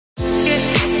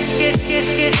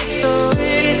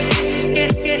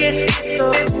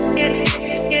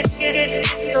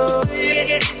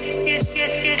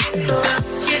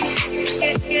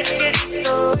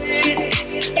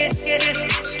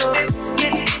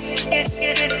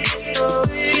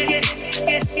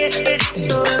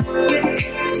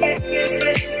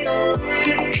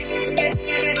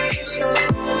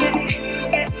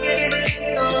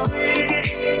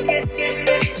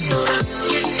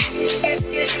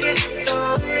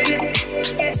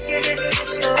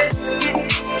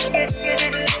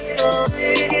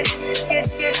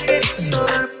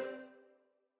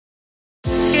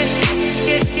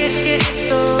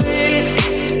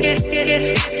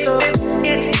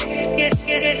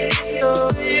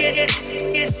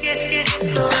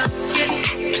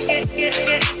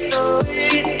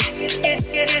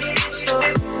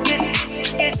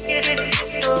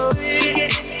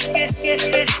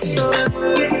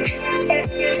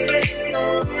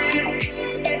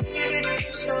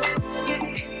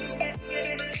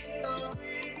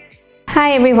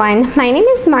Hi everyone, my name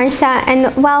is Marsha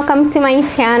and welcome to my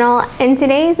channel. And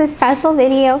today is a special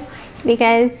video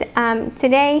because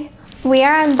today we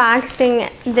are unboxing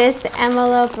this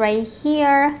envelope right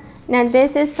here. Now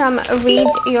this is from Read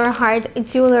Your Heart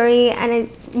Jewelry, and I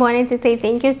wanted to say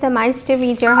thank you so much to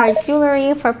Read Your Heart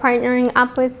Jewelry for partnering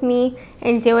up with me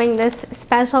and doing this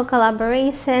special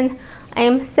collaboration. I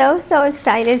am so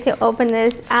excited to open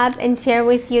this up and share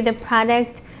with you the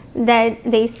product that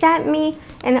they sent me,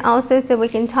 and also so we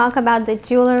can talk about the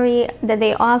jewelry that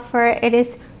they offer. It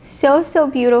is so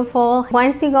beautiful.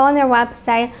 Once you go on their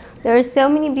website, there are so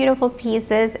many beautiful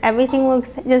pieces. Everything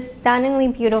looks just stunningly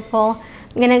beautiful.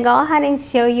 I'm gonna go ahead and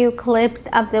show you clips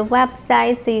of the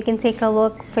website so you can take a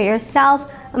look for yourself.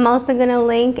 I'm also gonna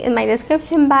link in my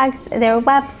description box their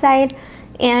website,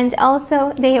 and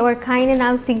also they were kind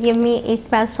enough to give me a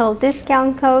special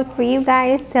discount code for you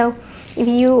guys. So if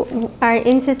you are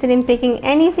interested in picking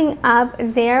anything up,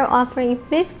 they're offering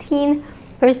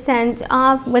 15%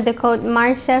 off with the code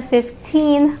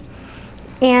MARSHA15.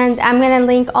 And I'm gonna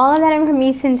link all of that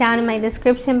information down in my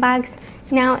description box.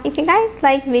 Now, if you guys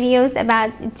like videos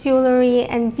about jewelry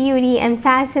and beauty and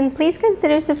fashion, please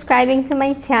consider subscribing to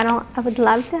my channel. I would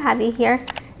love to have you here.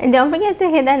 And don't forget to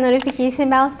hit that notification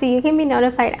bell so you can be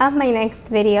notified of my next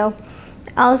video.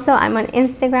 Also, I'm on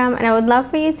Instagram and I would love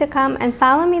for you to come and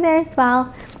follow me there as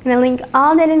well. I'm going to link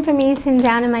all that information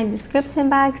down in my description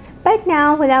box. But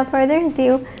now, without further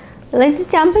ado, let's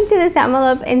jump into this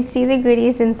envelope and see the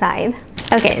goodies inside.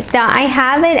 Okay, so I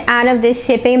have it out of the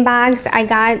shipping box.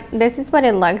 This is what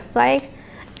it looks like.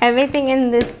 Everything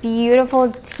in this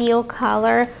beautiful teal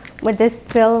color with this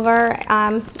silver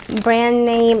brand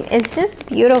name. It's just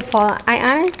beautiful. I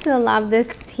honestly love this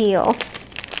teal.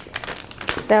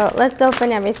 So let's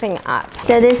open everything up.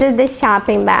 So this is the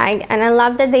shopping bag, and I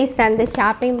love that they send the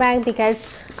shopping bag because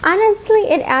honestly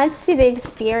it adds to the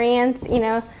experience, you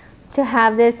know, to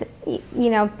have this, you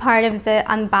know, part of the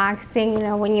unboxing, you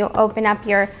know, when you open up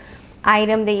your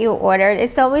item that you ordered.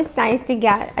 It's always nice to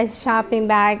get a shopping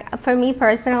bag. For me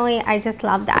personally, I just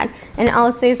love that. And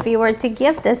also if you were to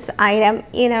gift this item,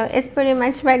 you know, it's pretty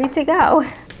much ready to go.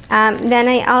 Then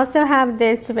I also have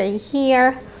this right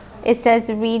here. It says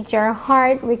Read Your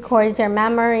Heart, Record Your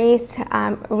Memories,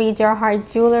 Read Your Heart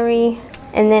Jewelry.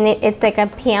 And then it's like a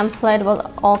pamphlet with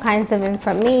all kinds of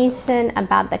information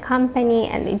about the company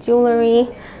and the jewelry.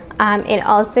 It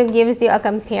also gives you a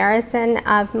comparison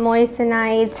of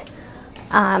moissanite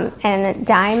and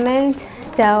diamond.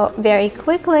 So very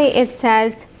quickly it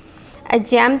says, a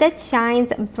gem that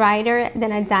shines brighter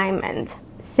than a diamond.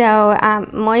 So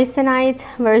moissanite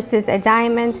versus a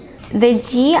diamond. The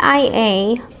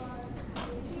GIA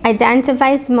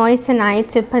identifies moissanite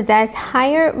to possess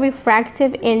higher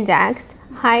refractive index,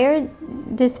 higher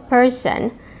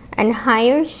dispersion, and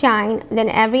higher shine than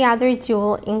every other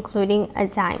jewel, including a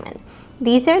diamond.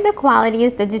 These are the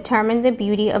qualities that determine the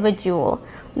beauty of a jewel.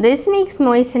 This makes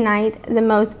moissanite the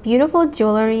most beautiful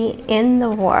jewelry in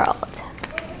the world.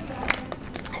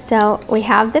 So we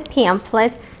have the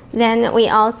pamphlet. Then we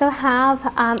also have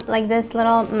like this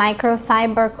little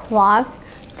microfiber cloth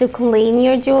to clean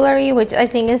your jewelry, which I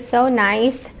think is so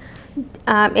nice.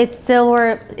 It's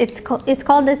silver. It's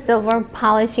called the silver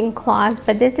polishing cloth,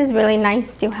 but this is really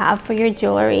nice to have for your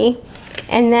jewelry.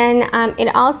 And then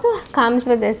it also comes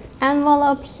with this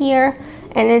envelope here,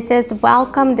 and it says,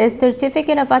 welcome. This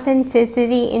certificate of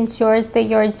authenticity ensures that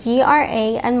your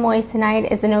GRA and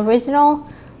moissanite is an original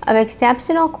of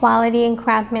exceptional quality and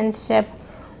craftsmanship.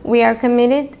 We are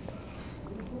committed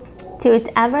to its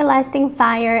everlasting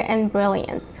fire and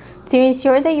brilliance. To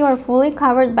ensure that you are fully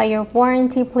covered by your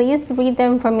warranty, please read the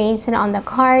information on the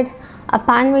card.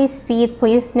 Upon receipt,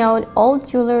 please note all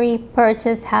jewelry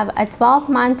purchased have a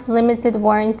 12-month limited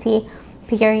warranty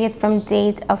period from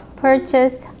date of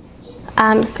purchase.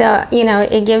 So, you know,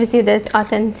 it gives you this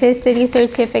authenticity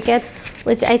certificate,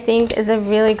 which I think is a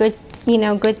really good,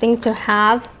 good thing to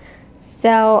have.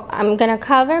 So I'm gonna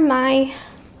cover my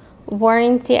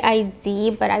warranty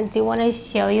ID, but I do want to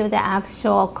show you the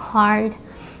actual card.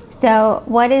 So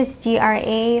what is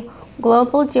GRA?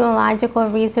 Global Geological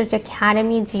Research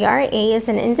Academy. GRA is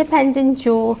an independent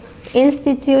jewel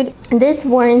institute. This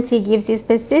warranty gives you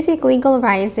specific legal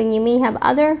rights, and you may have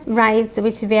other rights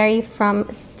which vary from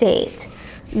state.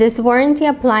 This warranty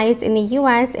applies in the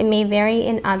US and may vary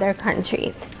in other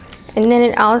countries. And then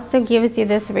it also gives you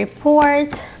this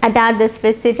report about the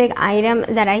specific item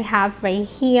that I have right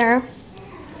here.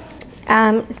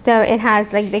 So it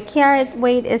has like the carat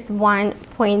weight is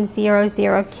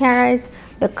 1.00 carats.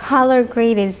 The color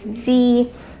grade is D.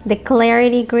 The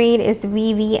clarity grade is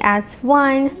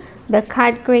VVS1. The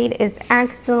cut grade is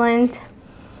excellent.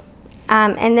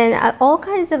 And then all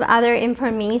kinds of other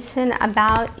information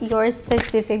about your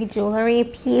specific jewelry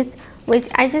piece, which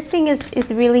I just think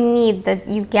is really neat that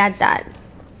you get that.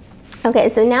 Okay,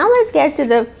 so now let's get to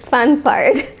the fun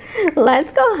part.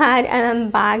 Let's go ahead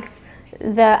and unbox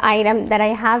the item that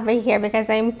I have right here because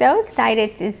I'm so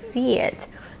excited to see it.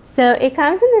 So it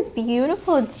comes in this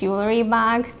beautiful jewelry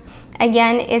box.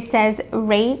 Again, it says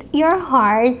rate your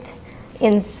heart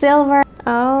in silver.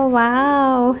 Oh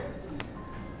wow.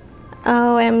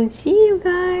 OMG, you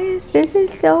guys, this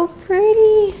is so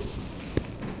pretty.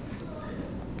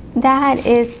 That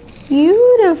is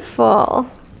beautiful.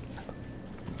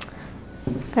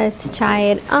 Let's try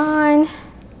it on.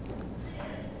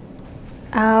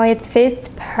 Oh, it fits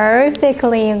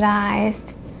perfectly, you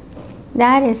guys.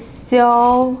 That is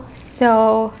so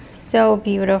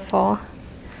beautiful.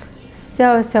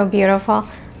 So beautiful.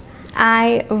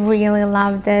 I really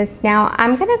love this. Now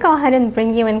I'm gonna go ahead and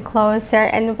bring you in closer,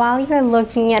 and while you're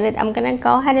looking at it, I'm gonna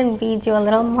go ahead and read you a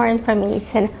little more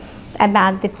information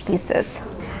about the pieces.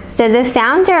 So the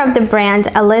founder of the brand,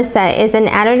 Alyssa, is an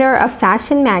editor of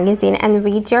fashion magazine, and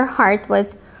Read Your Heart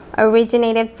was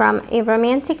originated from a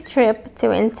romantic trip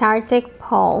to Antarctic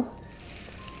Pole.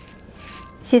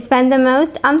 She spent the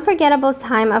most unforgettable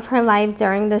time of her life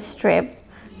during this trip.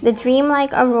 The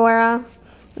dreamlike aurora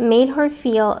made her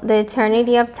feel the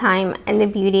eternity of time and the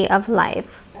beauty of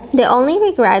life. The only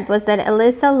regret was that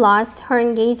Alyssa lost her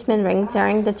engagement ring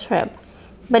during the trip.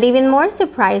 But even more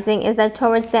surprising is that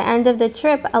towards the end of the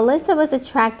trip, Alyssa was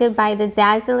attracted by the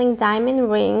dazzling diamond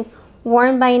ring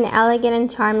worn by an elegant and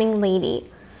charming lady.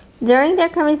 During their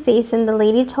conversation, the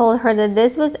lady told her that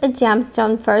this was a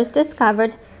gemstone first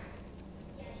discovered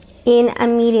in a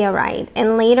meteorite,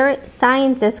 and later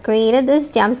scientists created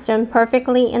this gemstone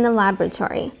perfectly in the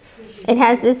laboratory. It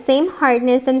has the same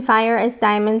hardness and fire as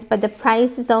diamonds, but the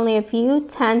price is only a few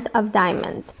tenths of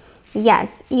diamonds.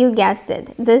 Yes, you guessed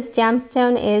it. This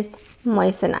gemstone is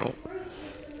moissanite.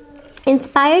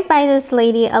 Inspired by this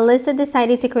lady, Alyssa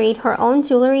decided to create her own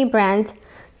jewelry brand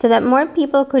so that more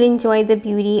people could enjoy the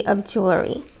beauty of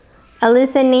jewelry.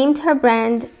 Alyssa named her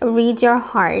brand Read Your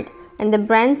Heart, and the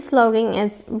brand slogan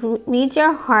is Read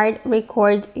Your Heart,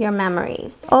 Record Your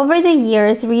Memories. Over the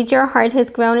years, Read Your Heart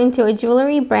has grown into a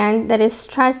jewelry brand that is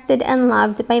trusted and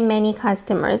loved by many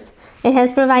customers. It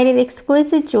has provided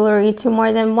exquisite jewelry to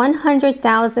more than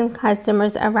 100,000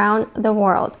 customers around the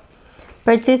world,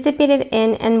 participated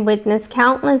in and witnessed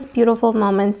countless beautiful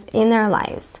moments in their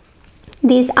lives.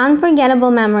 These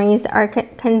unforgettable memories are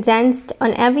condensed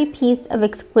on every piece of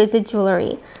exquisite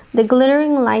jewelry. The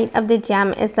glittering light of the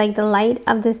gem is like the light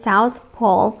of the South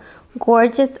Pole,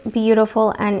 gorgeous,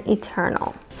 beautiful, and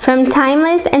eternal. From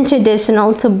timeless and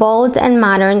traditional to bold and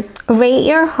modern, Rate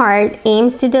Your Heart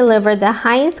aims to deliver the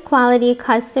highest quality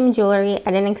custom jewelry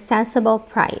at an accessible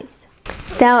price.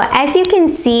 So as you can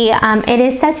see, it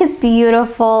is such a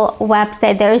beautiful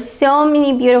website. There are so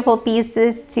many beautiful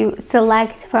pieces to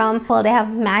select from. Well, they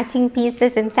have matching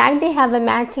pieces. In fact, they have a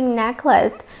matching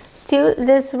necklace to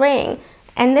this ring.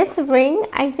 And this ring,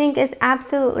 I think, is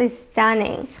absolutely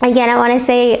stunning. Again, I want to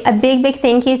say a big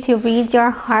thank you to Read Your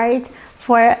Heart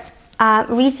for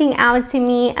reaching out to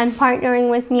me and partnering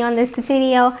with me on this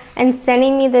video and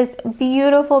sending me this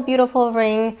beautiful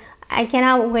ring. I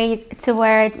cannot wait to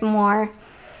wear it more.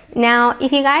 Now,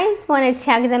 if you guys want to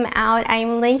check them out,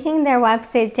 I'm linking their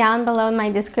website down below in my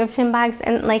description box.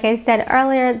 And like I said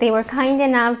earlier, they were kind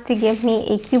enough to give me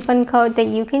a coupon code that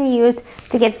you can use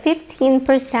to get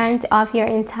 15% off your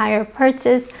entire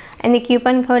purchase. And the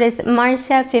coupon code is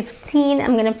Marsha15.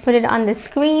 I'm going to put it on the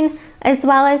screen as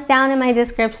well as down in my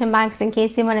description box in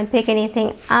case you want to pick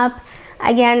anything up.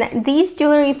 Again, these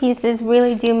jewelry pieces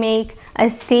really do make a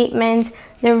statement.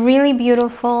 They're really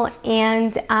beautiful,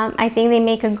 and I think they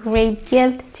make a great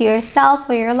gift to yourself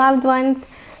or your loved ones.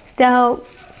 So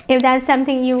if that's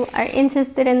something you are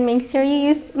interested in, make sure you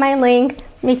use my link.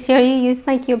 Make sure you use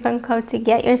my coupon code to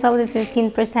get yourself the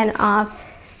 15% off.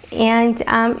 And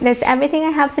that's everything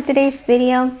I have for today's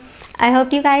video. I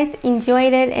hope you guys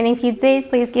enjoyed it, and if you did,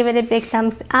 please give it a big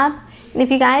thumbs up. And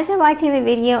if you guys are watching the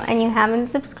video and you haven't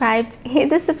subscribed, hit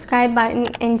the subscribe button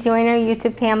and join our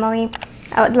YouTube family.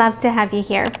 I would love to have you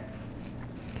here.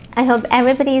 I hope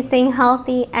everybody is staying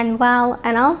healthy and well,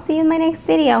 and I'll see you in my next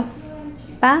video.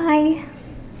 Bye!